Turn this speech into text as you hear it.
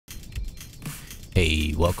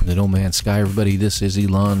Hey, welcome to No Man's Sky, everybody. This is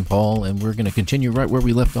Elon Paul, and we're going to continue right where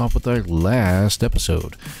we left off with our last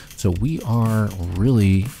episode. So we are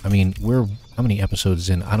really, we're how many episodes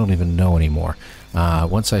in? I don't even know anymore.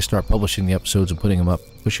 Once I start publishing the episodes and pushing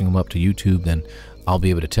them up to YouTube, then I'll be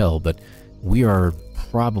able to tell. But we are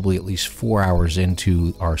probably at least 4 hours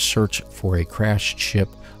into our search for a crashed ship,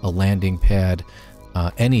 a landing pad,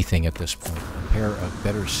 anything at this point. A pair of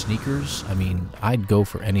better sneakers. I'd go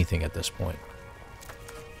for anything at this point.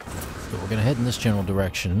 So we're going to head in this general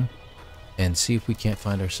direction and see if we can't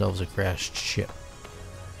find ourselves a crashed ship.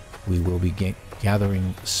 We will be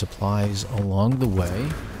gathering supplies along the way.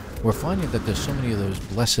 We're finding that there's so many of those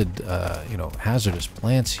blessed, hazardous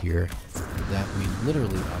plants here that we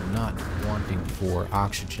literally are not wanting for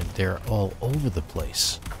oxygen. They're all over the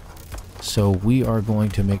place. So we are going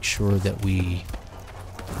to make sure that we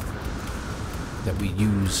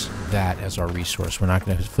use that as our resource. We're not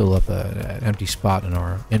going to fill up an empty spot in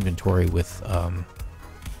our inventory with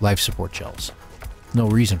life support gels. No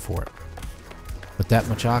reason for it. But that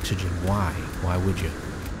much oxygen, why? Why would you?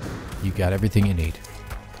 You got everything you need.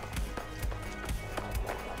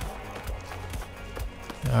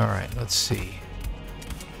 Alright, let's see.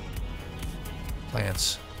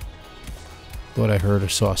 Plants. Thought I heard or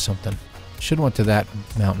saw something. Should have went to that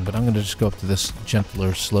mountain, but I'm going to just go up to this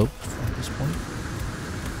gentler slope at this point.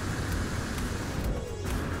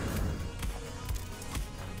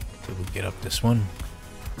 So we'll get up this one.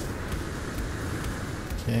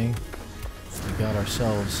 Okay. We got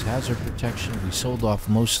ourselves hazard protection. We sold off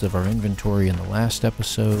most of our inventory in the last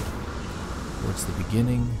episode. Towards the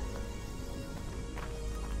beginning.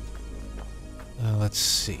 Let's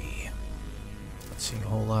see. Not seeing a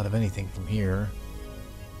whole lot of anything from here.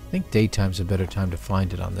 I think daytime's a better time to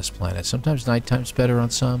find it on this planet. Sometimes nighttime's better on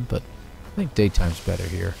some, but I think daytime's better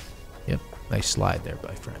here. Yep, nice slide there,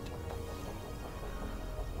 my friend.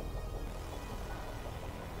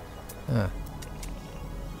 Isn't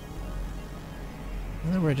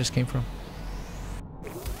that where I just came from?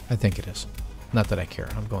 I think it is. Not that I care.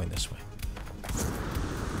 I'm going this way.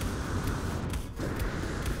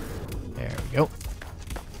 There we go.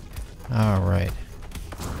 Alright.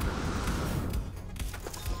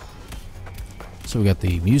 So we got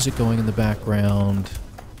the music going in the background.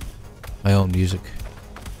 My own music.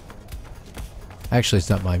 Actually, it's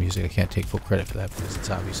not my music. I can't take full credit for that because it's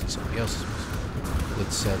obviously somebody else's music.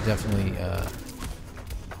 It's definitely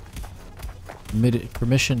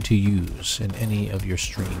permission to use in any of your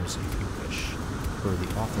streams if you wish for the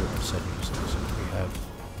author of said music. So we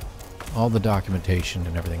have all the documentation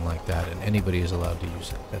and everything like that, and anybody is allowed to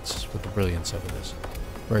use it. That's what the brilliance of it is.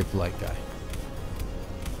 Very polite guy.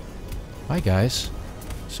 Hi guys.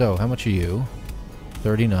 So, how much are you?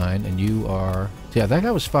 39, and you are... Yeah, that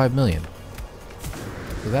guy was 5 million.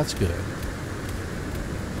 So that's good.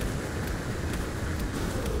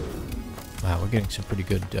 Wow, we're getting some pretty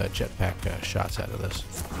good jetpack shots out of this.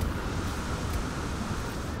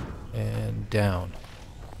 And down.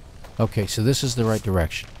 Okay, so this is the right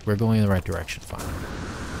direction. We're going in the right direction, fine.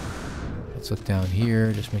 Let's look down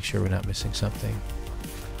here, just make sure we're not missing something.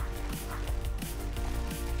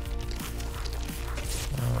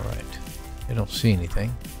 Alright. I don't see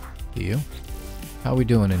anything. Do you? How are we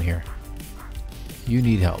doing in here? You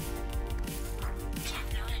need help.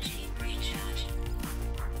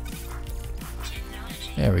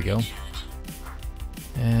 There we go.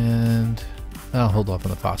 And I'll hold off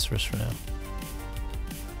on the phosphorus for now.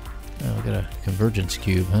 Oh, we got a convergence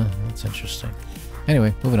cube, huh? That's interesting.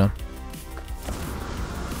 Anyway, moving on.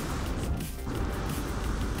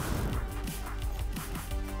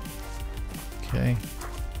 Okay.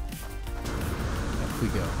 Up we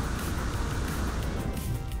go.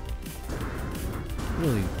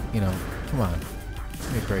 Really, come on.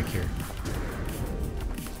 Give me a break here.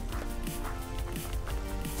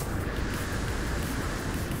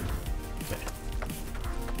 Okay.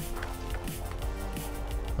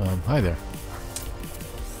 Hi there.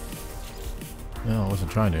 No, I wasn't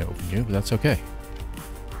trying to open you, but that's okay.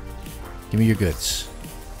 Give me your goods.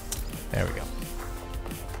 There we go.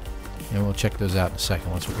 And we'll check those out in a second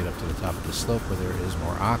once we get up to the top of the slope where there is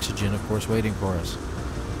more oxygen, of course, waiting for us.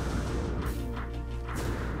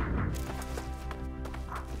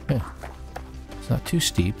 It's not too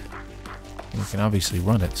steep. We can obviously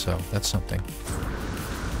run it, so that's something.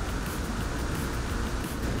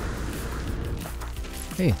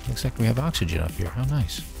 Hey, looks like we have oxygen up here. How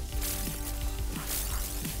nice.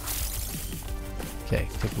 Okay,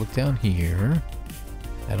 take a look down here.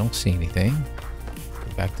 I don't see anything.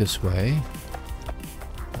 Go back this way.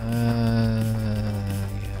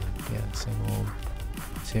 Yeah,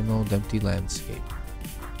 same old empty landscape.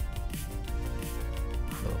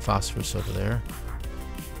 A little phosphorus over there.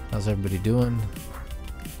 How's everybody doing?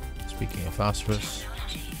 Speaking of phosphorus.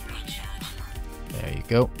 There you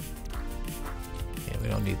go. Yeah, we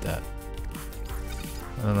don't need that.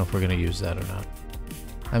 I don't know if we're going to use that or not.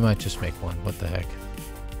 I might just make one. What the heck?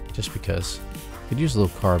 Just because. Could use a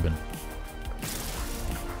little carbon.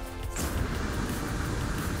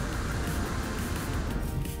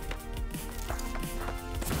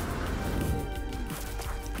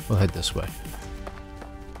 We'll head this way.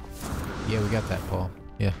 Yeah, we got that, Paul.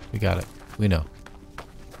 Yeah, we got it. We know.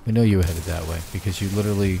 We know you were headed that way because you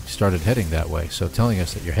literally started heading that way. So telling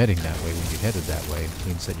us that you're heading that way when you headed that way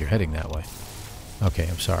means that you're heading that way. Okay,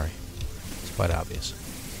 I'm sorry. It's quite obvious.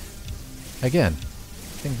 Again,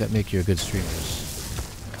 things that make you a good streamer is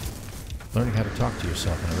learning how to talk to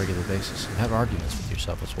yourself on a regular basis and have arguments with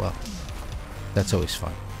yourself as well. That's always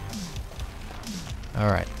fun.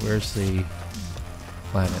 Alright, where's the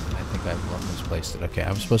planet? I think I've misplaced it. Okay,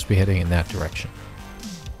 I'm supposed to be heading in that direction.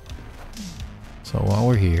 So while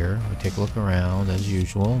we're here, we take a look around as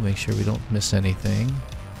usual, make sure we don't miss anything.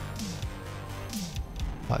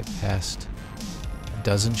 I passed a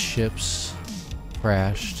dozen ships,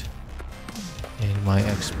 crashed in my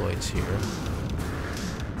exploits here.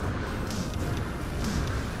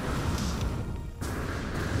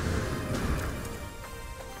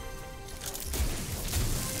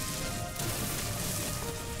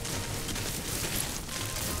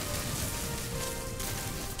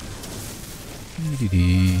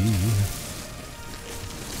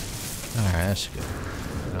 Alright, that's good.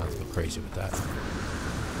 I don't have to go crazy with that.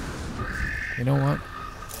 You know what?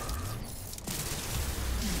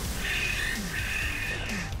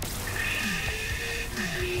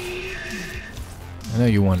 I know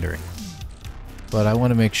you're wondering, but I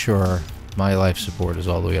want to make sure my life support is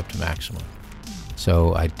all the way up to maximum.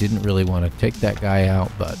 So I didn't really want to take that guy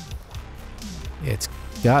out, but it's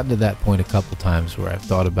gotten to that point a couple times where I've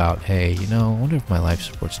thought about, hey, you know, I wonder if my life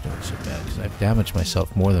support's doing so bad, because I've damaged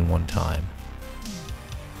myself more than one time.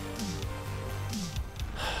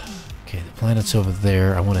 Okay, the planet's over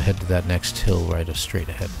there. I want to head to that next hill right straight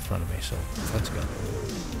ahead in front of me, so let's go.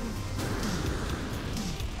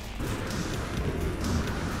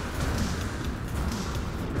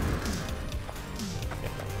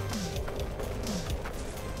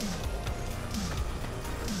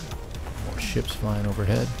 Ships flying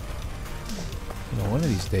overhead. You know, one of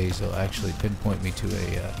these days they'll actually pinpoint me to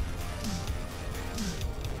a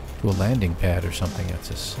landing pad or something at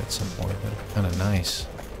some point. That'd be kind of nice.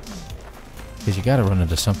 Because you got to run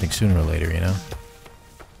into something sooner or later, you know.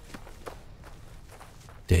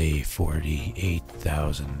 Day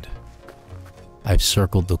 48,000. I've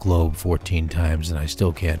circled the globe 14 times and I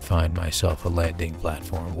still can't find myself a landing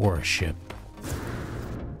platform or a ship.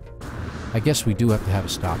 I guess we do have to have a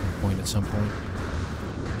stopping point at some point.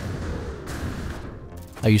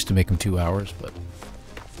 I used to make them 2 hours, but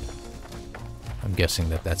I'm guessing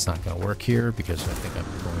that that's not going to work here because I think I'm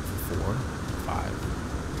going for 4, 5,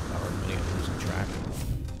 however many I'm losing track.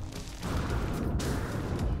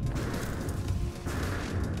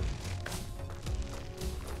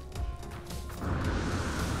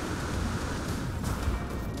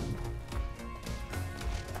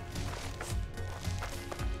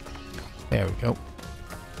 There we go.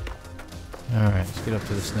 Alright, let's get up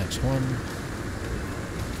to this next one.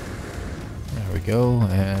 There we go,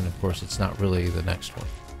 and of course it's not really the next one.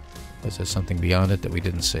 Because there's something beyond it that we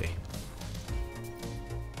didn't see.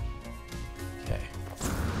 Okay.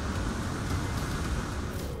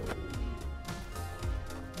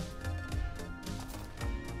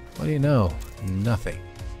 What do you know? Nothing.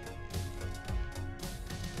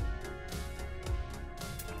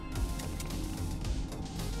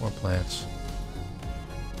 More plants.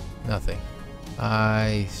 Nothing.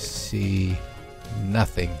 I see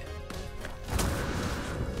nothing.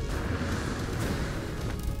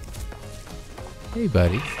 Hey,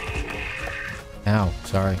 buddy. Ow,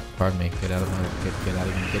 sorry. Pardon me. Get out of my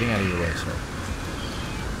getting out of your way, sir.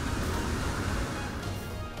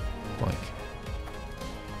 Boink.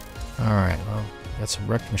 Alright, well, got some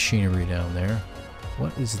wrecked machinery down there.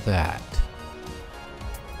 What is that?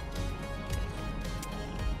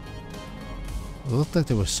 It looked like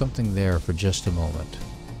there was something there for just a moment.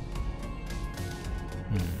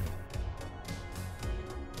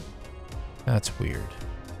 That's weird.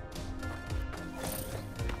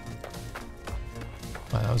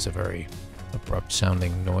 Wow, that was a very abrupt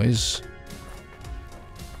sounding noise.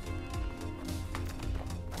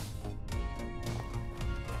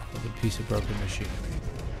 Another piece of broken machinery.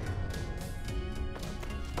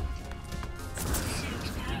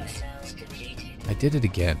 I did it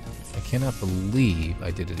again. I cannot believe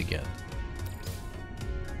I did it again.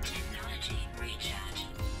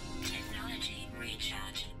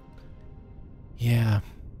 Yeah.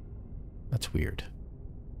 That's weird.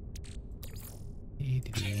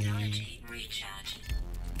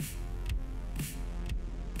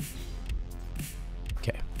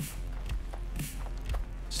 Okay.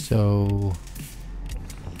 So,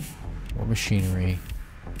 more machinery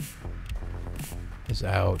is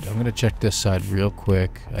out. I'm going to check this side real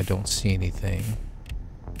quick. I don't see anything.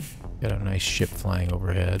 Got a nice ship flying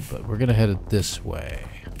overhead, but we're going to head it this way.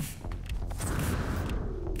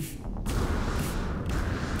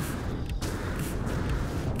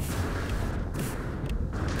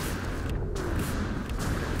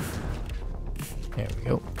 There we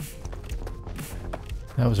go.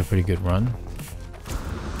 That was a pretty good run.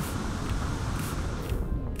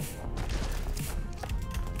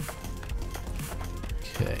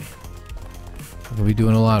 Okay. We'll be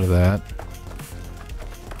doing a lot of that.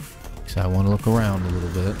 So I want to look around a little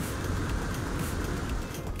bit.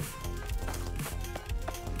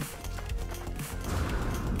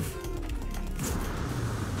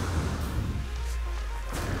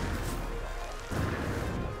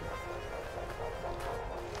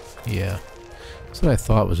 Yeah. That's what I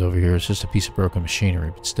thought was over here. It's just a piece of broken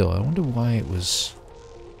machinery, but still, I wonder why it was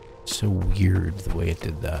so weird the way it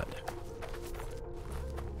did that.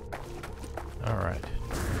 Alright.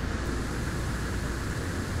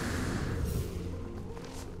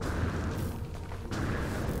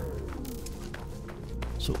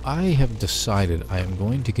 So I have decided I am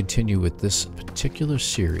going to continue with this particular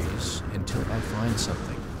series until I find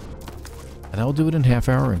something. And I'll do it in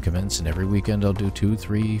half-hour increments, and every weekend I'll do 2,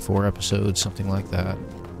 3, 4 episodes, something like that,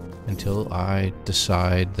 until I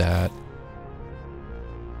decide that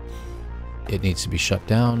it needs to be shut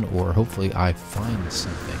down, or hopefully I find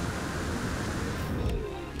something.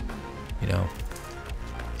 You know?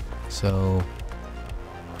 So...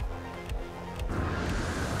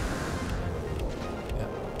 yeah.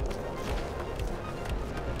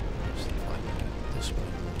 This way.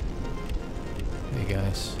 Hey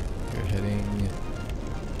guys. You're heading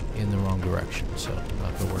in the wrong direction, so I'm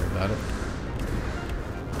not going to worry about it.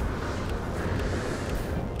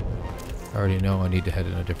 I already know I need to head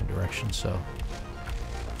in a different direction, so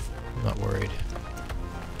I'm not worried.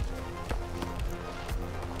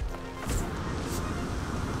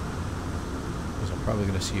 Because I'm probably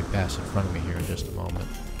going to see you pass in front of me here in just a moment.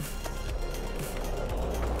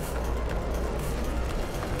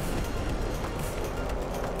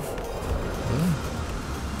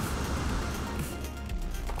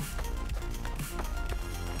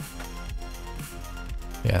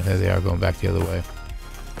 Yeah, there they are, going back the other way.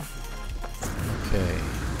 Okay.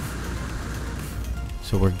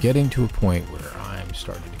 So we're getting to a point where I'm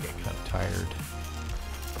starting to get kind of tired.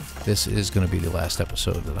 This is going to be the last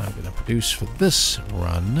episode that I'm going to produce for this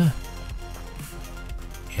run.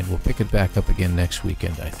 And we'll pick it back up again next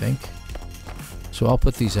weekend, I think. So I'll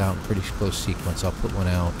put these out in pretty close sequence. I'll put one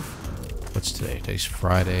out... what's today? Today's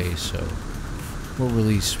Friday, so... we'll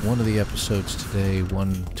release one of the episodes today,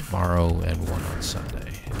 one tomorrow, and one on Sunday.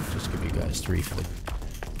 And just give you guys 3 for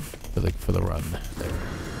the run there.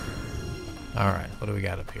 All right, what do we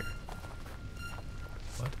got up here?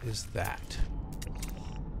 What is that?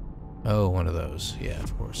 Oh, one of those. Yeah,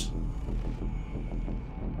 of course.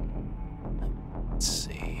 Let's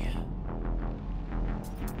see.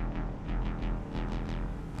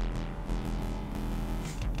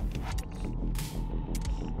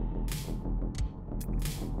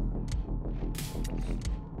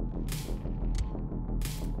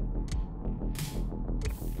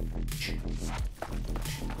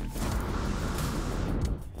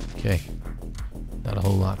 Okay, not a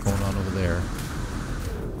whole lot going on over there.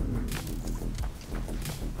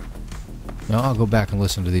 Now I'll go back and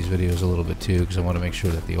listen to these videos a little bit too, because I want to make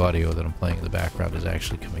sure that the audio that I'm playing in the background is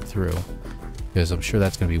actually coming through. Because I'm sure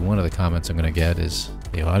that's going to be one of the comments I'm going to get is,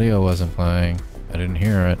 the audio wasn't playing, I didn't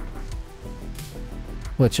hear it.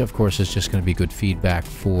 Which of course is just going to be good feedback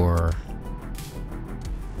for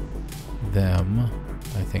them.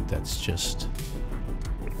 I think that's just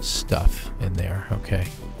stuff in there, okay.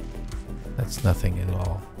 That's nothing at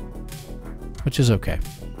all. Which is okay.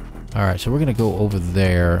 Alright, so we're going to go over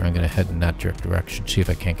there. I'm going to head in that direction, see if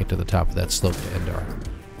I can't get to the top of that slope to end our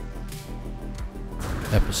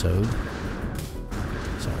episode.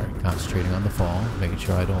 Sorry, concentrating on the fall, making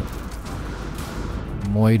sure I don't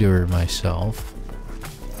moiter myself.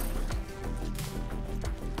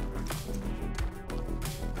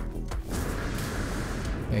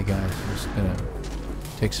 Hey guys, I'm just going to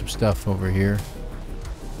take some stuff over here.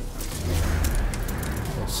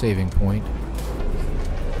 Saving point.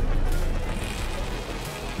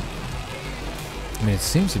 I mean, it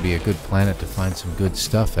seems to be a good planet to find some good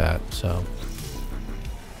stuff at, so...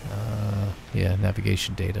 Yeah,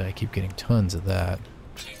 navigation data. I keep getting tons of that.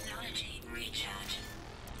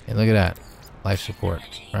 Hey, look at that. Life support,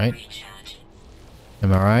 right?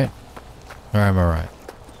 Am I right? Or am I right?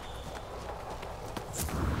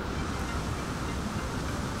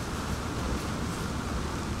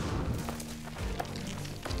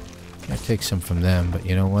 I take some from them, but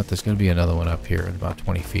you know what? There's going to be another one up here at about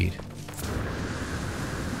 20 feet.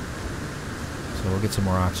 So we'll get some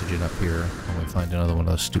more oxygen up here when we find another one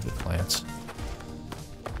of those stupid plants.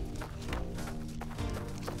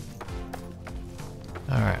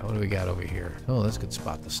 Alright, what do we got over here? Oh, that's a good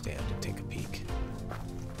spot to stand and take a peek.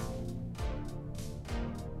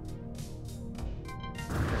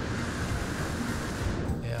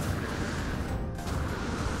 Yeah.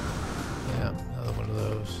 Yeah, another one of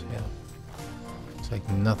those, yeah. Looks like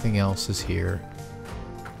nothing else is here.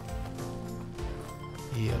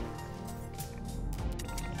 Yep.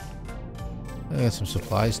 I got some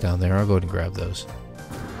supplies down there. I'll go ahead and grab those.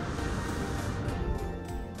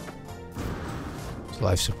 It's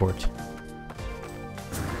life support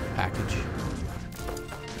package.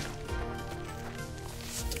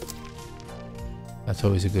 That's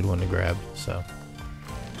always a good one to grab, so.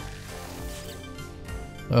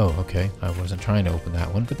 Oh, okay. I wasn't trying to open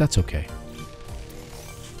that one, but that's okay.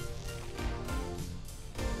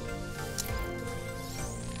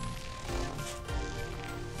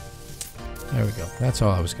 There we go. That's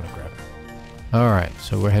all I was going to grab. Alright,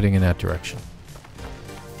 so we're heading in that direction.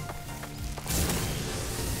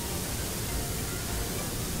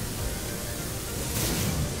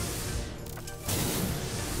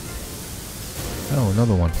 Oh,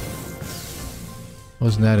 another one.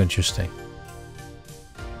 Wasn't that interesting?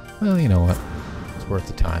 Well, you know what? It's worth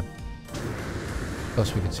the time.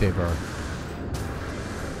 Plus we can save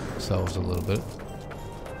ourselves a little bit.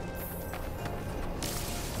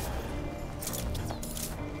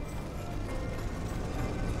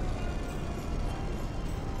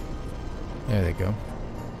 There they go.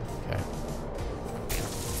 Okay.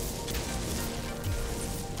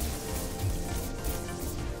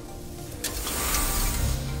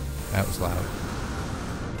 That was loud.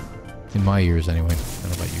 In my ears, anyway. I don't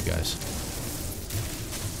know about you guys.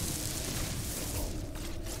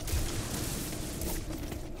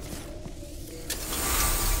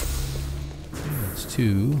 That's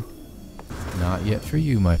two. Not yet for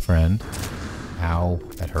you, my friend. Ow,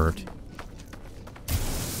 that hurt.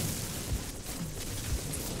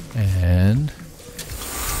 And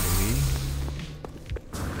maybe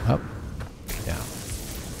up, down.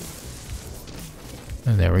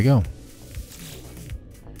 And there we go.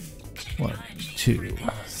 1, 2,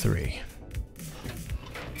 3.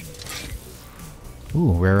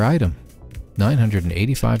 Ooh, rare item.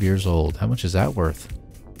 985 years old. How much is that worth?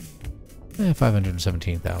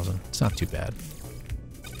 517,000. It's not too bad.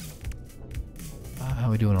 How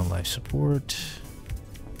are we doing on life support?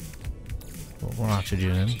 A little more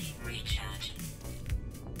oxygen in.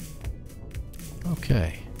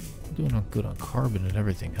 Okay. Doing good on carbon and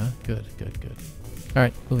everything, huh? Good, good, good.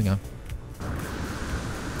 Alright, moving on.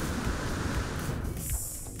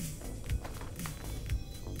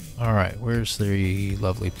 Alright, where's the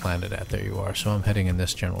lovely planet at? There you are. So I'm heading in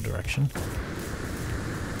this general direction.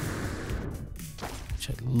 Which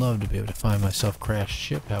I'd love to be able to find myself crashed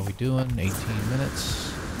ship. How we doing? 18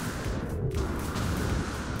 minutes.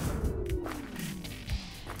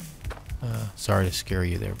 Sorry to scare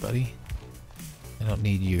you there, buddy. I don't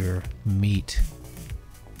need your meat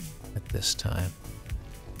at this time.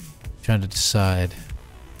 Trying to decide.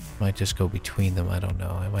 Might just go between them. I don't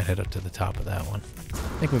know. I might head up to the top of that one.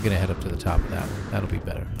 I think we're going to head up to the top of that one. That'll be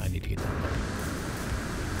better. I need to get down there.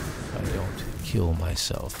 So I don't kill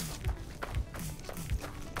myself.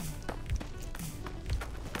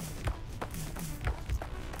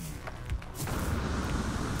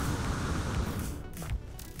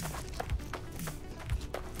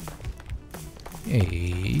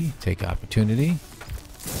 Hey, take opportunity.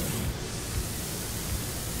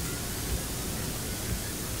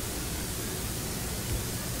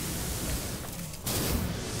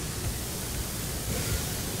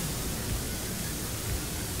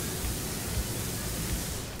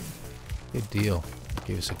 Good deal.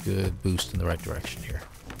 Gave us a good boost in the right direction here.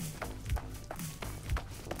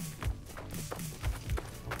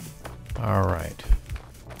 All right.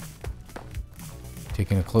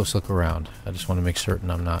 Taking a close look around. I just want to make certain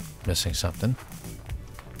I'm not missing something.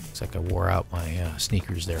 Looks like I wore out my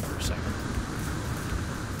sneakers there for a second.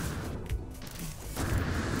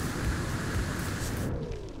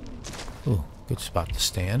 Ooh, good spot to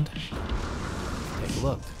stand. Take a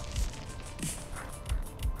look.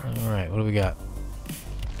 Alright, what do we got?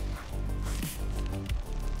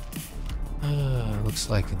 Looks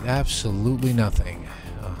like absolutely nothing.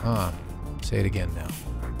 Uh-huh. Say it again now.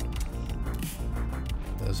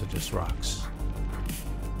 Those are just rocks.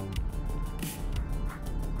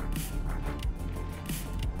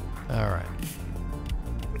 Alright.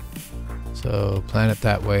 So, plan it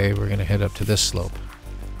that way. We're going to head up to this slope.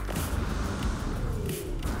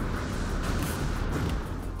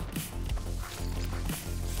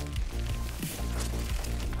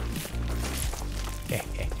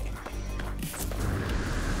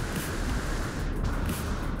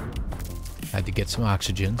 Had to get some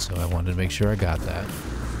oxygen, so I wanted to make sure I got that.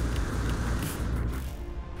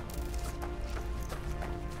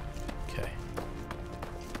 Okay.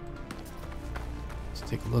 Let's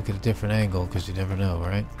take a look at a different angle, because you never know,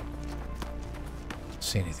 right? Don't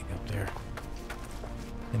see anything up there.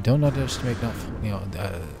 And don't underestimate,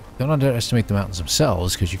 don't underestimate the mountains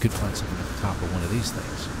themselves, because you could find something at the top of one of these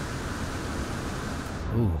things.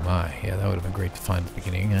 Ooh, my. Yeah, that would have been great to find at the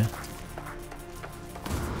beginning, huh?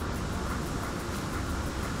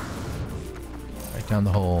 Down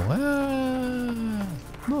the hole. Ah,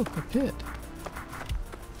 look, a pit.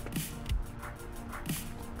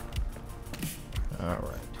 All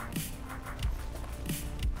right.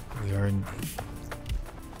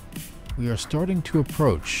 We are starting to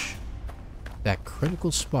approach that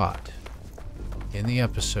critical spot in the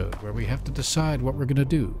episode where we have to decide what we're going to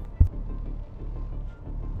do.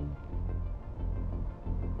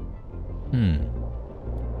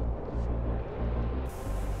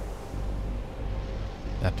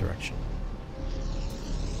 That direction.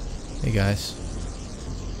 Hey guys.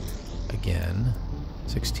 Again.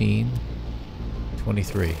 16.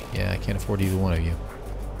 23. Yeah, I can't afford either one of you.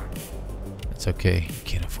 That's okay. You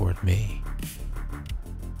can't afford me.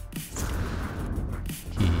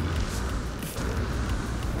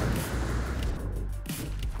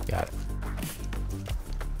 Got it.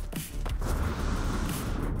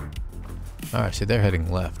 Alright, so they're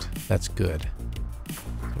heading left. That's good.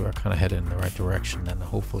 We're kind of headed in the right direction, and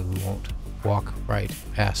hopefully we won't walk right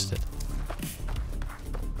past it.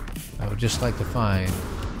 I would just like to find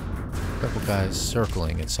a couple guys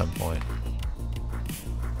circling at some point.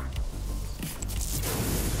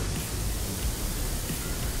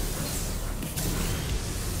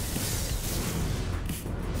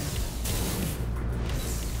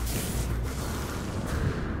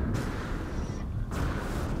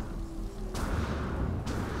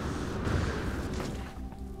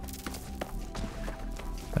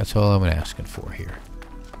 That's all I'm asking for here.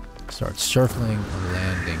 Start circling a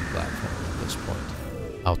landing platform at this point.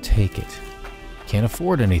 I'll take it. Can't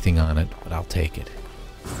afford anything on it, but I'll take it.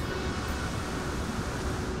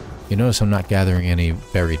 You notice I'm not gathering any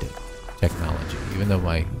buried technology, even though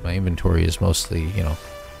my inventory is mostly, you know,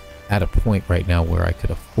 at a point right now where I could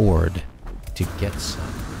afford to get some.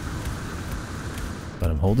 But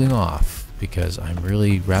I'm holding off because I'm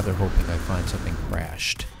really rather hoping I find something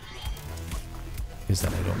crashed. Because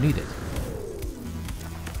then I don't need it.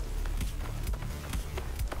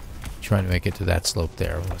 Trying to make it to that slope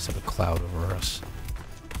there. We must have a cloud over us.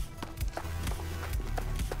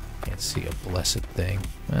 Can't see a blessed thing.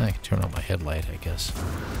 Well, I can turn on my headlight, I guess.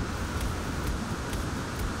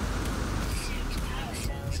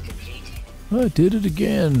 I did it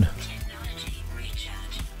again.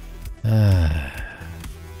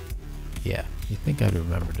 Yeah, you think I'd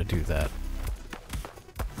remember to do that.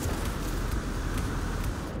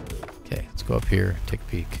 Okay, let's go up here, take a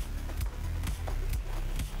peek.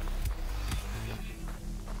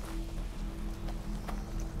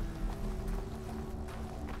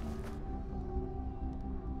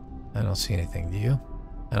 I don't see anything, do you?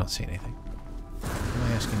 I don't see anything. What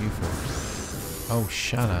am I asking you for? Oh,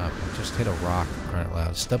 shut up. I just hit a rock, crying out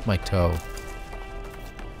loud. Stubbed my toe.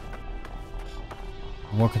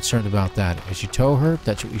 I'm more concerned about that. Is your toe hurt?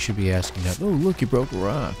 That's what you should be asking now. Oh, look, you broke a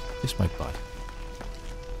rock. Kiss my butt.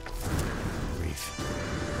 Grief.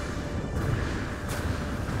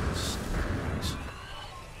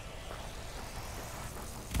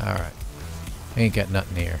 Alright. Ain't got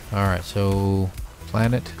nothing here. Alright, so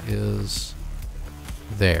planet is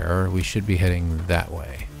there. We should be heading that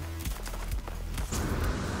way.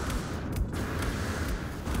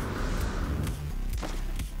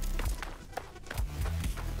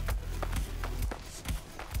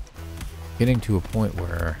 Getting to a point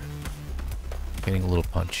where I'm getting a little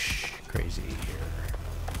punch crazy here.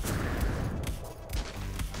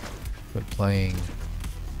 Been playing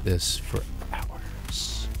this for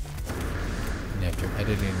hours. And after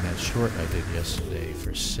editing that short I did yesterday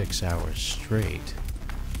for 6 hours straight.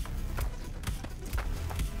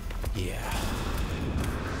 Yeah.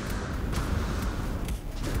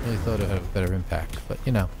 Really thought it would have a better impact, but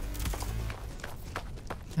you know.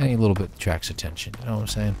 Any little bit attracts attention, you know what I'm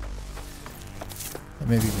saying? Or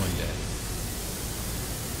maybe one day.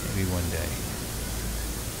 Maybe one day.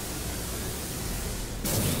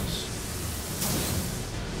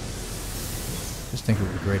 Just think it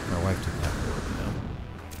would be great if my wife didn't have to work, you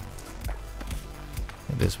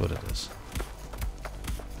know? It is what it is.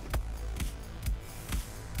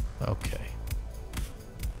 Okay.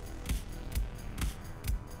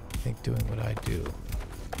 I think doing what I do.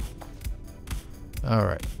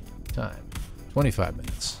 Alright. Time. 25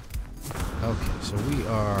 minutes. Okay, so we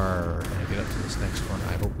are going to get up to this next one.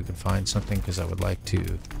 I hope we can find something because I would like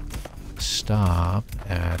to stop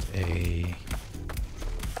at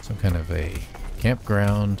some kind of a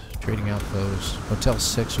campground, trading outpost. Hotel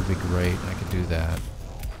 6 would be great. I could do that.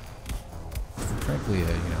 And frankly,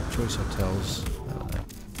 choice hotels.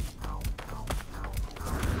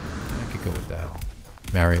 I could go with that.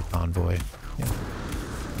 Marriott Envoy. Yeah.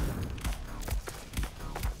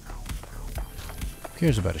 Who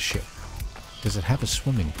cares about a ship? Does it have a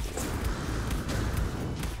swimming pool?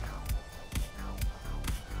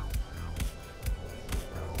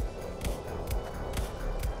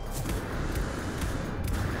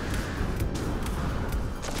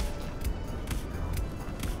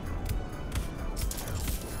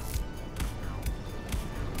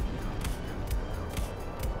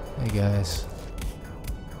 Hey guys.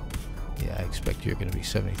 Yeah, I expect you're going to be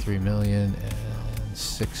 73 million and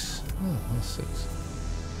 6. Oh, that's 6.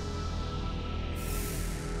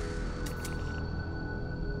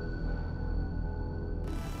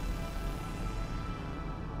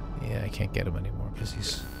 Yeah, I can't get him anymore because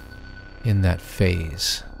he's in that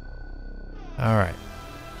phase. Alright.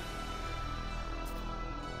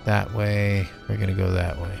 That way. We're going to go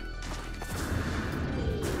that way.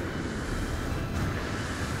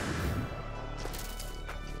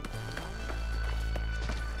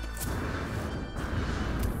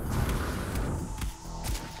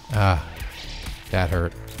 Ah, that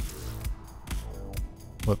hurt.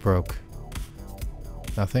 What broke?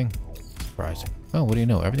 Nothing? Surprising. Oh, what do you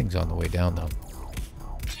know? Everything's on the way down, though.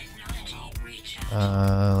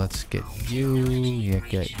 Let's get you. You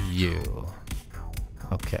get you.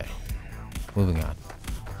 Okay. Moving on.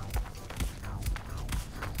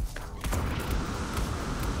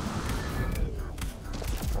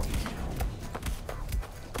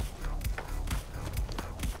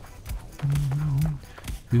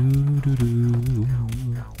 I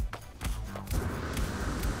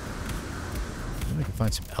can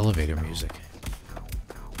find some elevator music.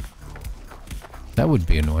 That would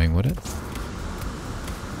be annoying, would it?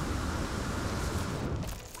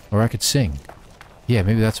 Or I could sing. Yeah,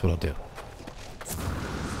 maybe that's what I'll do.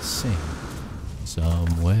 Sing.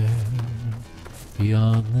 Somewhere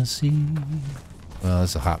beyond the sea. Well,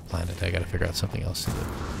 it's a hot planet. I gotta figure out something else to do.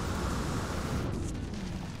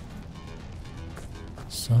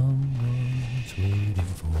 Someone's waiting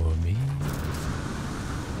for me.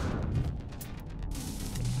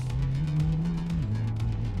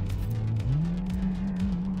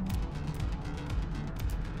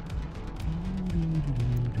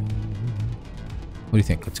 What do you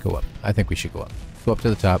think? Let's go up. I think we should go up. Go up to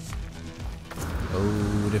the top.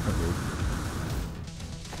 Oh, different route.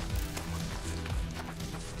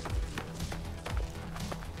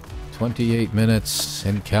 "28 minutes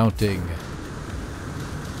and counting."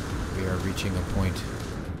 We are reaching a point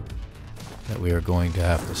that we are going to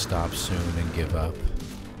have to stop soon and give up.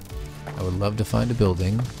 I would love to find a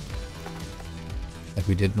building like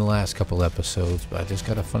we did in the last couple episodes, but I just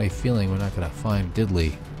got a funny feeling we're not going to find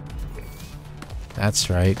diddly. That's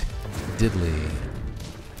right, diddly.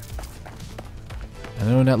 I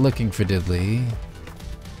know we're not looking for diddly,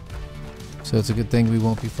 so it's a good thing we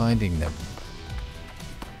won't be finding them.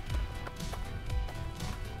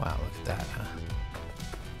 Wow, look at that, huh?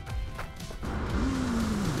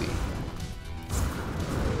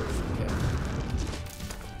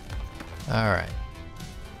 Alright.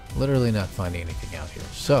 Literally not finding anything out here.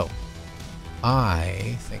 So,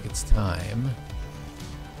 I think it's time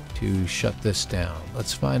to shut this down.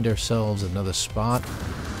 Let's find ourselves another spot.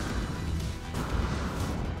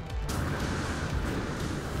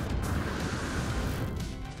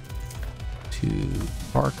 To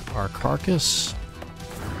park our carcass.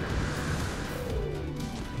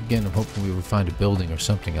 Again, I'm hoping we would find a building or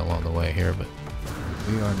something along the way here, but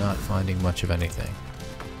we are not finding much of anything.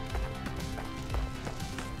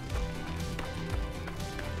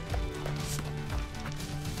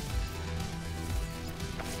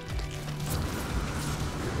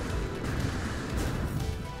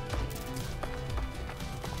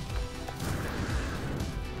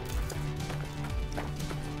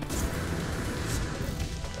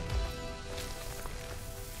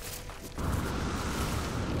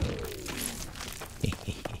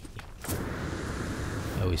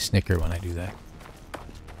 snicker when I do that.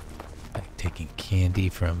 Like taking candy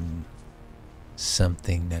from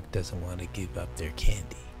something that doesn't want to give up their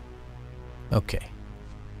candy. Okay.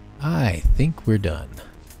 I think we're done.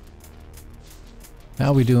 How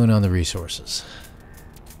are we doing on the resources?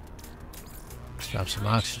 Let's drop some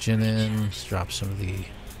oxygen in. Let's drop some of the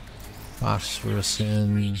phosphorus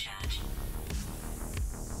in.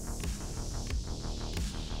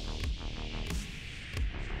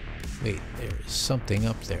 Wait, there is something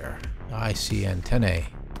up there. I see antennae.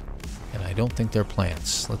 And I don't think they're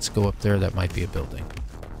plants. Let's go up there. That might be a building.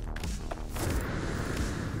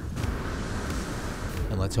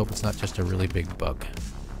 And let's hope it's not just a really big bug.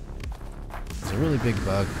 If it's a really big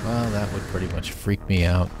bug, well, that would pretty much freak me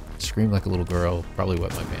out. Scream like a little girl, probably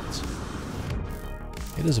wet my pants.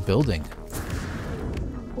 It is a building.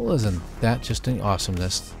 Well, isn't that just an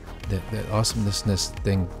awesomeness? That awesomeness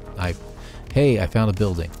thing. Hey, I found a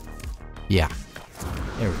building. Yeah.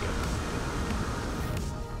 There we go.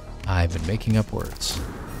 I've been making up words.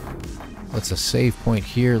 What's a save point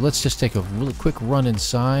here? Let's just take a really quick run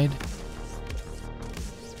inside.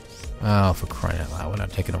 Oh, for crying out loud, we're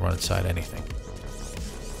not taking a run inside anything.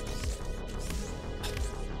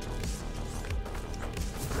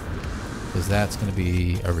 Because that's going to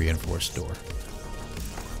be a reinforced door.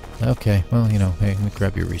 Okay, well, you know, hey, let me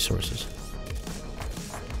grab your resources.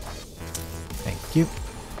 Thank you.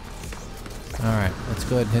 Alright, let's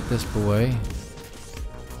go ahead and hit this boy.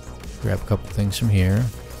 Grab a couple things from here.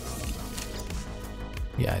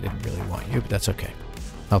 Yeah, I didn't really want you, but that's okay.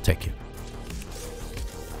 I'll take you.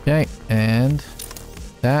 Okay, and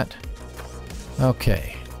that.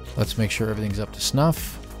 Okay, let's make sure everything's up to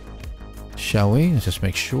snuff. Shall we? Let's just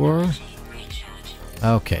make sure.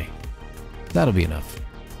 Okay, that'll be enough.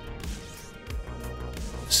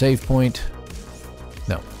 Save point.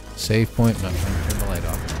 No, save point. No, I'm trying to turn the light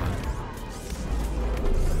off.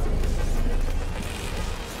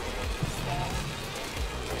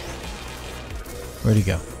 Where'd he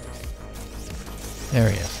go? There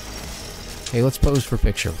he is. Hey, let's pose for a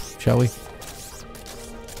picture, shall we?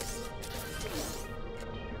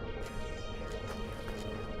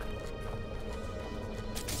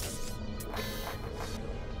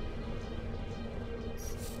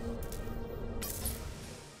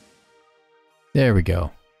 There we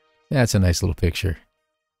go. That's a nice little picture.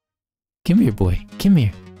 Come here, boy. Come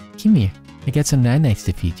here. Come here. I got some nice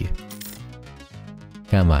to feed you.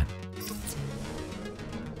 Come on.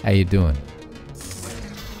 How you doing?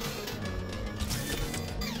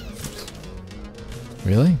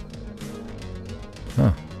 Really?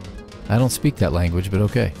 Huh. I don't speak that language, but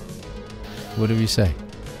okay. Whatever you say.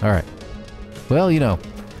 Alright. Well, you know,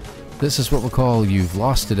 this is what we'll call You've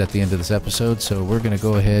Lost It at the end of this episode, so we're going to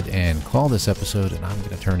go ahead and call this episode, and I'm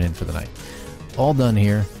going to turn in for the night. All done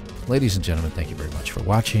here. Ladies and gentlemen, thank you very much for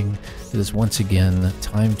watching. It is once again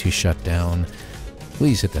time to shut down.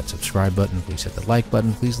 Please hit that subscribe button. Please hit the like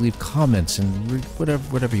button. Please leave comments and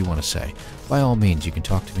whatever you want to say. By all means, you can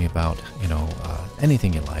talk to me about, you know,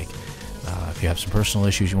 anything you like. If you have some personal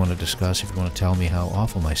issues you want to discuss, if you want to tell me how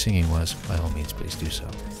awful my singing was, by all means, please do so.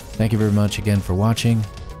 Thank you very much again for watching.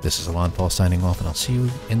 This is Alon Paul signing off, and I'll see you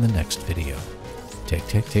in the next video. Take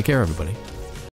care, everybody.